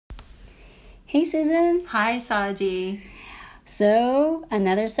Hey, Susan. Hi, Saji. So,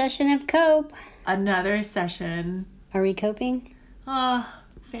 another session of Cope. Another session. Are we coping? Oh,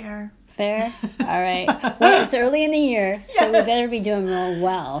 fair. Fair? All right. Well, it's early in the year, so we better be doing real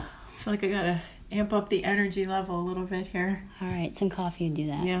well. I feel like I gotta amp up the energy level a little bit here. All right, some coffee would do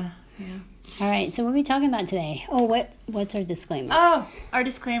that. Yeah. All right, so what are we talking about today? Oh, what's our disclaimer? Oh, our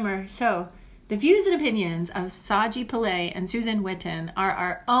disclaimer. So, the views and opinions of Saji Pillay and Susan Witten are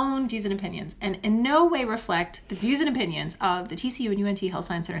our own views and opinions and in no way reflect the views and opinions of the TCU and UNT Health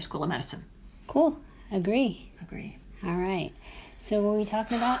Science Center School of Medicine. Cool. Agree. All right. So what are we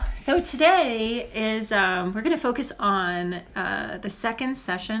talking about? So today is, we're going to focus on the second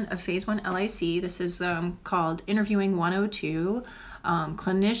session of Phase 1 LIC. This is called Interviewing 102,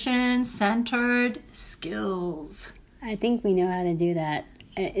 Clinician-Centered Skills. I think we know how to do that.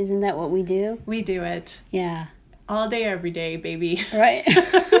 Isn't that what we do? We do it. Yeah. All day, every day, baby. Right.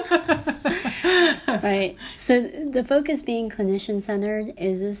 Right. So the focus being clinician-centered,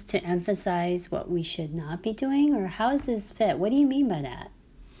 is this to emphasize what we should not be doing, or how does this fit? What do you mean by that?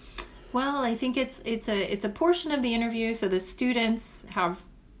 Well, I think it's a portion of the interview, so the students have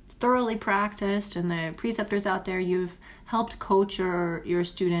thoroughly practiced, and the preceptors out there, you've helped coach your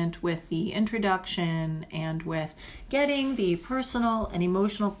student with the introduction and with getting the personal and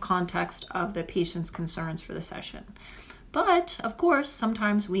emotional context of the patient's concerns for the session. But, of course,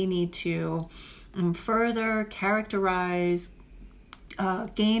 sometimes we need to further characterize,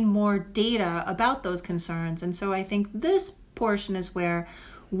 gain more data about those concerns. And so I think this portion is where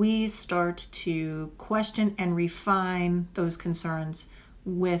we start to question and refine those concerns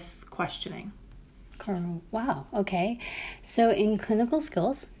with questioning. Wow. Okay. So in clinical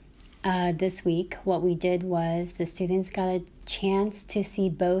skills, this week, what we did was the students got a chance to see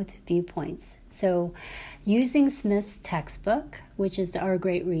both viewpoints. So using Smith's textbook, which is our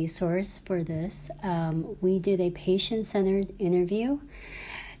great resource for this, we did a patient-centered interview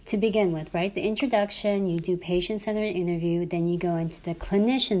to begin with, right? The introduction, you do patient-centered interview, then you go into the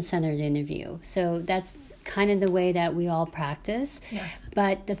clinician-centered interview. So that's kind of the way that we all practice. Yes.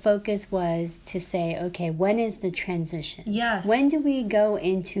 But the focus was to say, okay, when is the transition? Yes. When do we go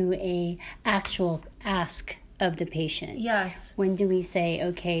into a actual ask of the patient? Yes. When do we say,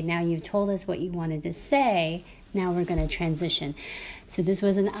 okay, now you've told us what you wanted to say, now we're going to transition. So this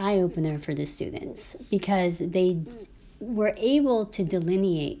was an eye-opener for the students because they were able to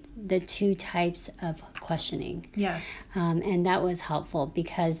delineate the two types of questioning. Yes. And that was helpful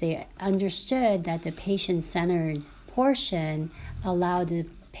because they understood that the patient-centered portion allowed the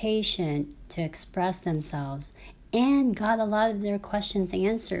patient to express themselves and got a lot of their questions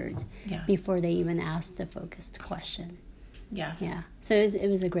answered before they even asked the focused question. Yes. Yeah. So it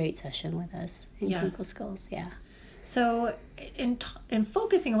was a great session with us in clinical skills. Yeah. So in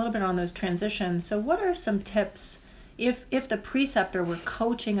focusing a little bit on those transitions, so what are some tips if the preceptor were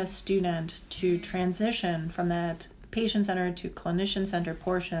coaching a student to transition from that patient-centered to clinician-centered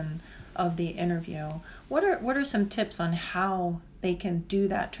portion of the interview? What are some tips on how they can do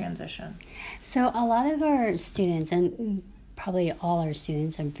that transition? So a lot of our students, and probably all our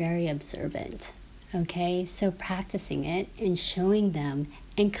students, are very observant. Okay, so practicing it and showing them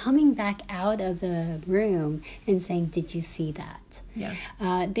and coming back out of the room and saying, did you see that? Yes.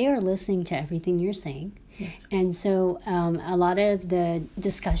 They are listening to everything you're saying. Yes. And so a lot of the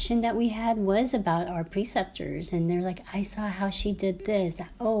discussion that we had was about our preceptors. And they're like, I saw how she did this.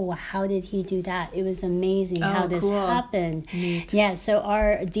 Oh, how did he do that? It was amazing how this happened. Neat. Yeah, so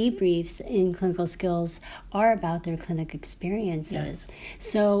our debriefs in clinical skills are about their clinic experiences. Yes.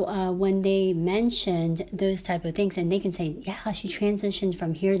 So when they mentioned those type of things, and they can say, yeah, she transitioned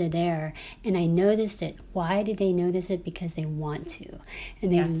from here to there, and I noticed it. Why did they notice it? Because they want to.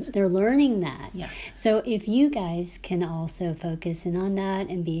 And they're learning that. Yes. So if you guys can also focus in on that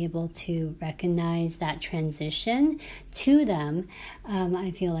and be able to recognize that transition to them,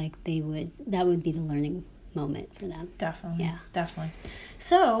 I feel like that would be the learning moment for them. Definitely. Yeah. Definitely.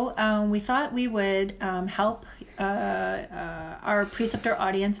 So we thought we would help our preceptor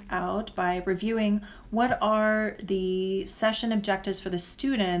audience out by reviewing what are the session objectives for the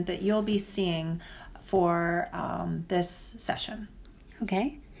student that you'll be seeing for this session.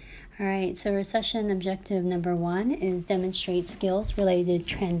 Okay. All right, so our session objective number 1 is demonstrate skills related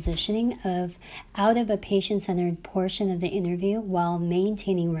to transitioning out of a patient-centered portion of the interview while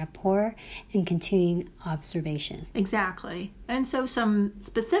maintaining rapport and continuing observation. Exactly. And so some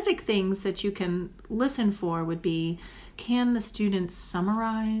specific things that you can listen for would be, can the student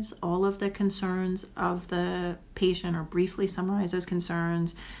summarize all of the concerns of the patient or briefly summarize those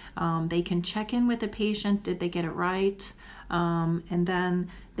concerns? They can check in with the patient. Did they get it right? And then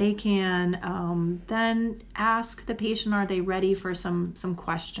they can then ask the patient, are they ready for some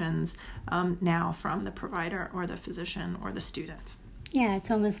questions now from the provider or the physician or the student? Yeah,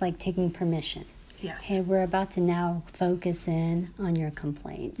 it's almost like taking permission. Yes. Okay, we're about to now focus in on your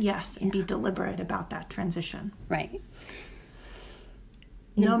complaint. Yes, and be deliberate about that transition. Right.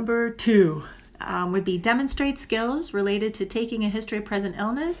 Number 2 would be demonstrate skills related to taking a history of present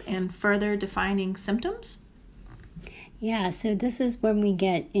illness and further defining symptoms. Yeah, so this is when we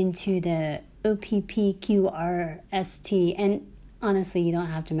get into the OPPQRST, and honestly, you don't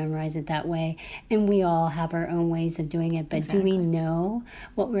have to memorize it that way, and we all have our own ways of doing it, but Exactly. Do we know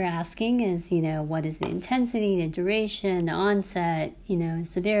what we're asking is, what is the intensity, the duration, the onset,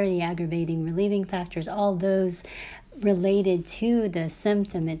 severity, aggravating, relieving factors, all those related to the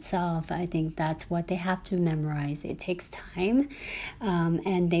symptom itself. I think that's what they have to memorize. It takes time,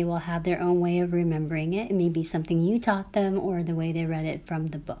 and they will have their own way of remembering it. It may be something you taught them or the way they read it from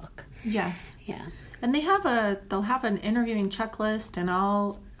the book. Yes. Yeah. And they'll have an interviewing checklist, and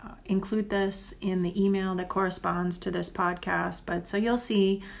I'll include this in the email that corresponds to this podcast. But so you'll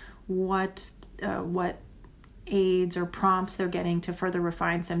see what aids or prompts they're getting to further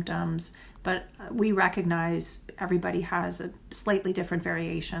refine symptoms. But we recognize everybody has slightly different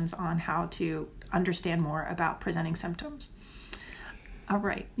variations on how to understand more about presenting symptoms. All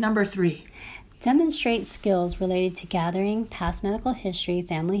right, number 3. Demonstrate skills related to gathering past medical history,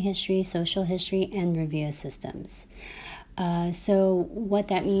 family history, social history, and review systems. So what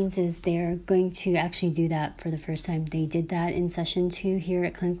that means is they're going to actually do that for the first time. They did that in session 2 here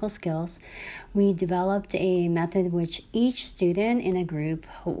at Clinical Skills. We developed a method which each student in a group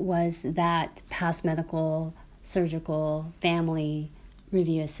was that past medical, surgical, family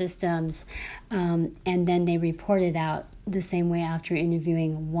review systems, and then they reported out the same way after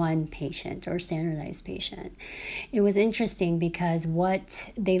interviewing one patient or standardized patient. It was interesting because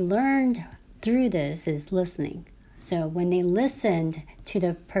what they learned through this is listening. So when they listened to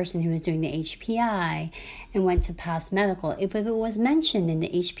the person who was doing the HPI and went to past medical, if it was mentioned in the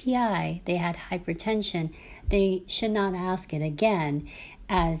HPI they had hypertension, they should not ask it again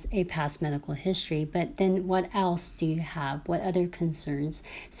as a past medical history. But then what else do you have? What other concerns?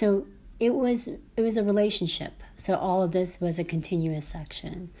 So it was a relationship. So all of this was a continuous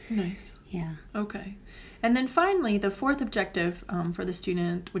section. Nice. Yeah. Okay. And then finally, the 4th objective for the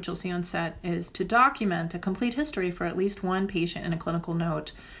student, which you'll see on set, is to document a complete history for at least one patient in a clinical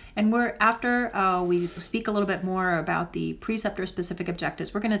note. And after we speak a little bit more about the preceptor-specific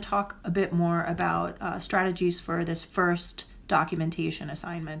objectives, we're going to talk a bit more about strategies for this first documentation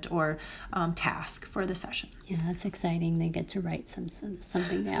assignment or task for the session. Yeah, that's exciting. They get to write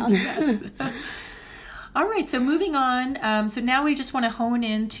something down. Yes. All right, so moving on. So now we just want to hone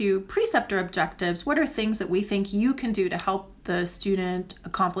into preceptor objectives. What are things that we think you can do to help the student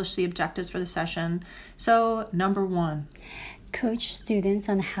accomplish the objectives for the session? So number 1. Coach students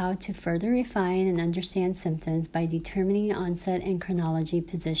on how to further refine and understand symptoms by determining onset and chronology,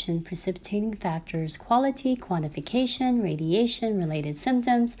 position, precipitating factors, quality, quantification, radiation, related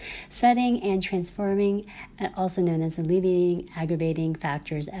symptoms, setting, and transforming, also known as alleviating, aggravating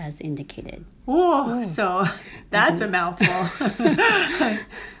factors as indicated. Oh, so that's a mouthful.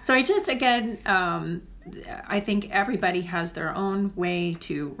 So I just, again, I think everybody has their own way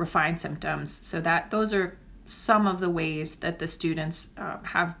to refine symptoms. So those are some of the ways that the students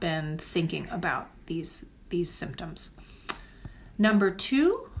have been thinking about these symptoms. Number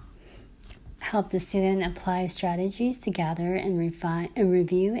 2. Help the student apply strategies to gather and refine and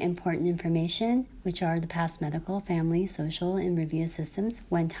review important information, which are the past medical, family, social, and review systems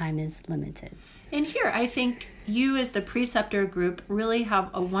when time is limited. And here, I think you as the preceptor group really have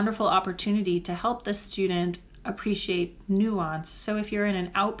a wonderful opportunity to help the student appreciate nuance. So if you're in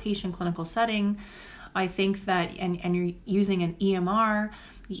an outpatient clinical setting, I think that, and you're using an EMR,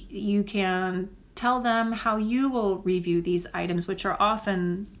 you can tell them how you will review these items, which are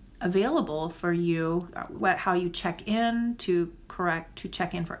often available for you, how you check in to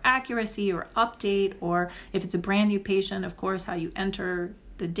check in for accuracy or update, or if it's a brand new patient, of course, how you enter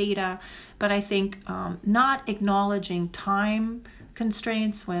the data. But I think not acknowledging time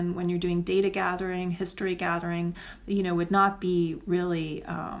constraints when you're doing data gathering, history gathering, would not be really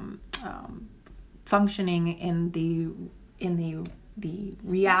functioning in the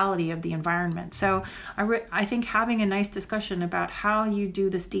reality of the environment. So I think having a nice discussion about how you do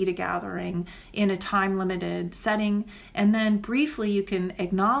this data gathering in a time-limited setting, and then briefly you can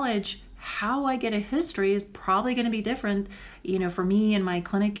acknowledge how I get a history is probably going to be different. For me in my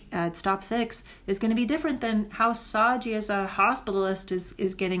clinic at Stop 6 is going to be different than how Saji as a hospitalist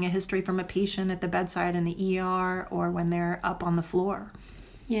is getting a history from a patient at the bedside in the ER or when they're up on the floor.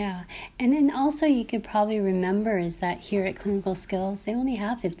 Yeah. And then also you could probably remember is that here at Clinical Skills, they only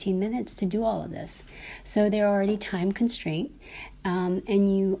have 15 minutes to do all of this. So they're already time constrained.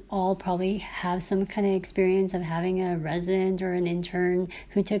 And you all probably have some kind of experience of having a resident or an intern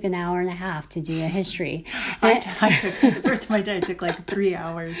who took an hour and a half to do a history. I took, the first time I did, it took like 3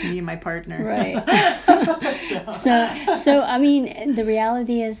 hours, me and my partner. Right. So I mean, the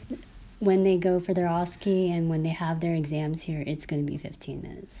reality is when they go for their OSCE and when they have their exams here, it's going to be 15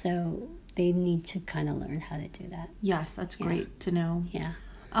 minutes. So they need to kind of learn how to do that. Yes, that's great to know. Yeah.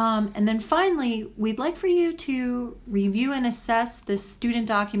 And then finally, we'd like for you to review and assess the student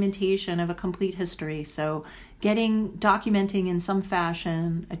documentation of a complete history. So documenting in some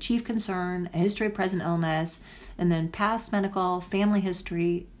fashion a chief concern, a history of present illness, and then past medical, family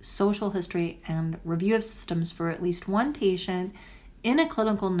history, social history, and review of systems for at least one patient in a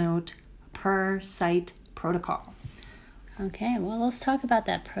clinical note per site protocol. Okay, well, let's talk about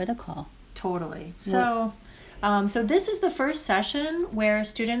that protocol. Totally. So this is the first session where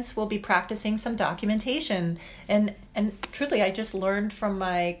students will be practicing some documentation. And truthfully, I just learned from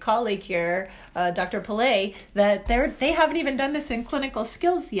my colleague here, Dr. Pillay, that they haven't even done this in clinical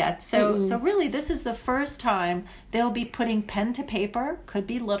skills yet. So really, this is the first time they'll be putting pen to paper, could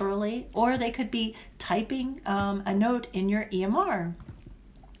be literally, or they could be typing a note in your EMR.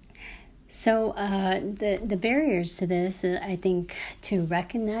 So the barriers to this, I think, to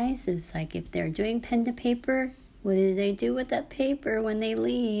recognize is like if they're doing pen to paper, what do they do with that paper when they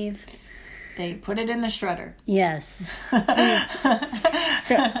leave? They put it in the shredder. Yes.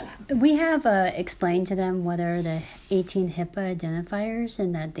 So we have explained to them what are the 18 HIPAA identifiers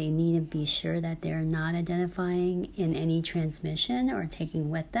and that they need to be sure that they're not identifying in any transmission or taking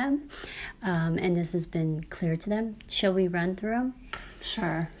with them. And this has been clear to them. Shall we run through them?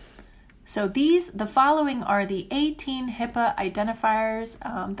 Sure. So the following are the 18 HIPAA identifiers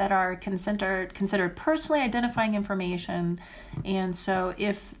that are considered personally identifying information. And so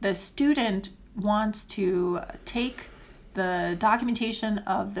if the student wants to take the documentation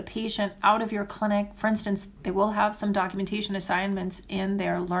of the patient out of your clinic, for instance, they will have some documentation assignments in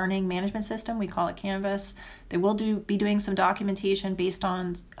their learning management system. We call it Canvas. They will be doing some documentation based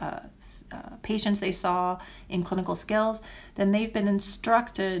on patients they saw in clinical skills. Then they've been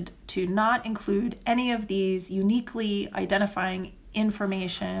instructed to not include any of these uniquely identifying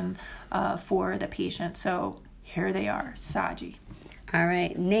information for the patient. So here they are, Saji. All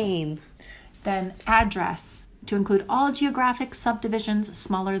right, name. Then address, to include all geographic subdivisions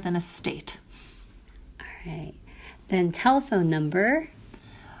smaller than a state. All right. Then telephone number.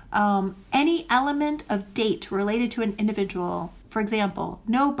 Any element of date related to an individual. For example,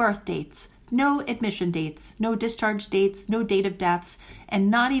 no birth dates, no admission dates, no discharge dates, no date of deaths, and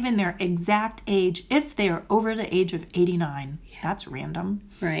not even their exact age if they are over the age of 89. Yeah. That's random.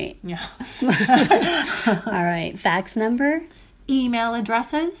 Right. Yeah. All right. Fax number. Email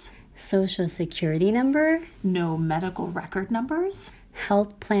addresses. Social security number. No medical record numbers.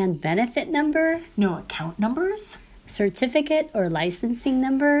 Health plan benefit number. No account numbers. Certificate or licensing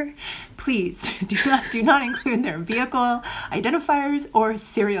number. Please do not include their vehicle identifiers or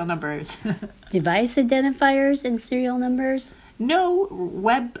serial numbers. Device identifiers and serial numbers. No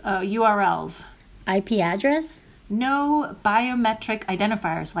web URLs. IP address. No biometric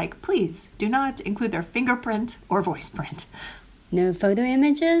identifiers, like please do not include their fingerprint or voice print. No photo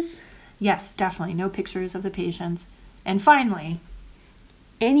images. Yes, definitely. No pictures of the patients. And finally,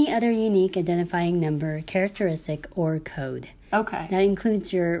 any other unique identifying number, characteristic, or code. Okay. That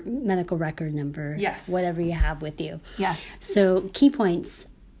includes your medical record number. Yes. Whatever you have with you. Yes. So key points.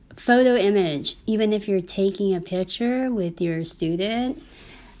 Photo image. Even if you're taking a picture with your student,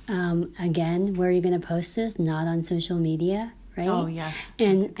 again, where you're going to post this, not on social media, right? Oh, yes.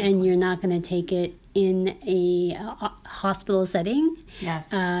 And you're not going to take it in a hospital setting. Yes.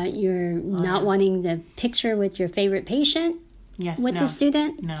 You're not wanting the picture with your favorite patient. Yes. With the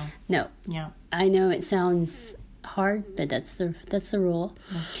student. No. Yeah. I know it sounds hard, but that's the rule.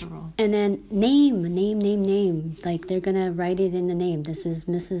 That's the rule. And then name. Like they're gonna write it in the name. This is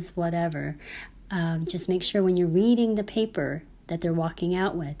Mrs. Whatever. Just make sure when you're reading the paper that they're walking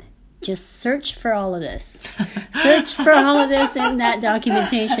out with. Just search for all of this. Search for all of this in that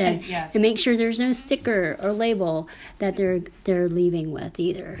documentation. Yes. And make sure there's no sticker or label that they're leaving with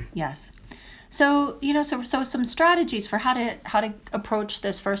either. Yes. So, so some strategies for how to approach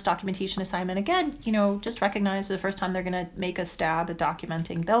this first documentation assignment. Again, just recognize the first time they're going to make a stab at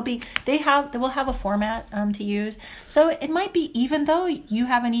documenting, they will have a format to use. So it might be, even though you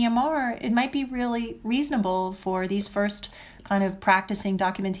have an EMR, it might be really reasonable for these first kind of practicing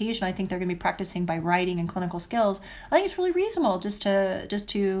documentation. I think they're going to be practicing by writing and clinical skills. I think it's really reasonable just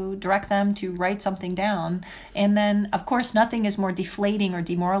to direct them to write something down. And then, of course, nothing is more deflating or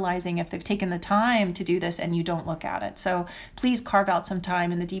demoralizing if they've taken the time to do this and you don't look at it. So please carve out some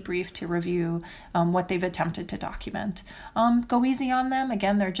time in the debrief to review what they've attempted to document. Go easy on them.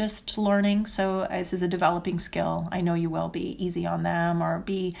 Again, they're just learning, so this is a developing skill. I know you will be easy on them, or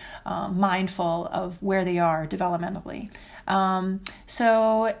be mindful of where they are developmentally.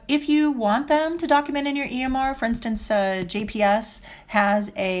 So if you want them to document in your EMR, for instance, JPS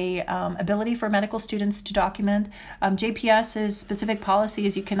has a ability for medical students to document. JPS's specific policy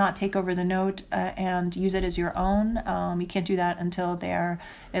is you cannot take over the note and use it as your own. You can't do that until they're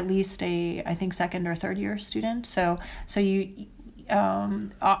at least I think second or third year student. So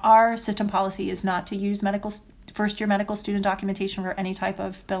our system policy is not to use first year medical student documentation for any type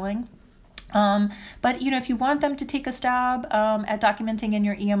of billing. But, if you want them to take a stab at documenting in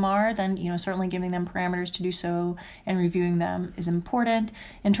your EMR, then, certainly giving them parameters to do so and reviewing them is important.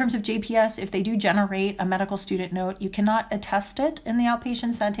 In terms of JPS, if they do generate a medical student note, you cannot attest it in the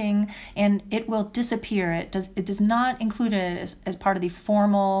outpatient setting, and it will disappear. It does not include it as part of the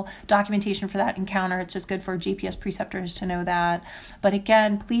formal documentation for that encounter. It's just good for GPS preceptors to know that. But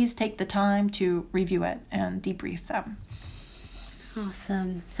again, please take the time to review it and debrief them.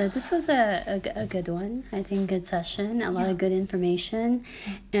 Awesome. So this was a good one. I think good session, a lot of good information,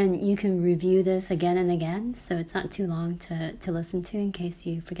 and you can review this again and again, so it's not too long to listen to in case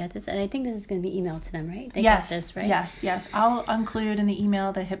you forget this. And I think this is going to be emailed to them, right? They got this, right? Yes. I'll include in the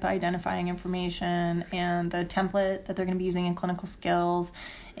email the HIPAA identifying information and the template that they're going to be using in clinical skills,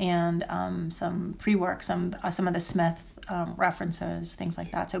 and some pre-work, some of the Smith references, things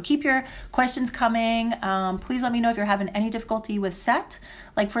like that. So keep your questions coming. Please let me know if you're having any difficulty with SET.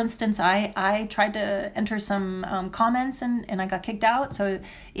 Like, for instance, I tried to enter some comments and I got kicked out. So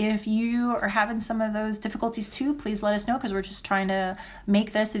if you are having some of those difficulties too, please let us know, because we're just trying to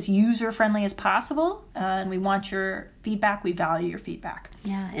make this as user-friendly as possible. And we want your feedback. We value your feedback.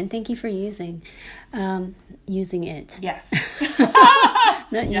 Yeah, and thank you for using it. Yes.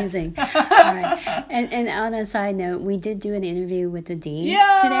 Not using. All right. And on a side note, we did do an interview with the dean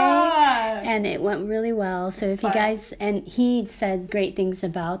today, and it went really well. So if you guys, and he said great things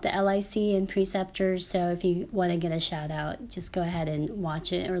about the LIC and preceptors. So if you want to get a shout out, just go ahead and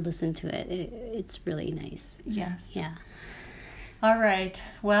watch it or listen to it. It's really nice. Yes. Yeah. All right.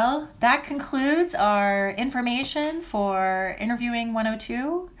 Well, that concludes our information for Interviewing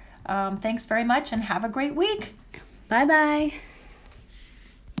 102. Thanks very much and have a great week. Bye-bye.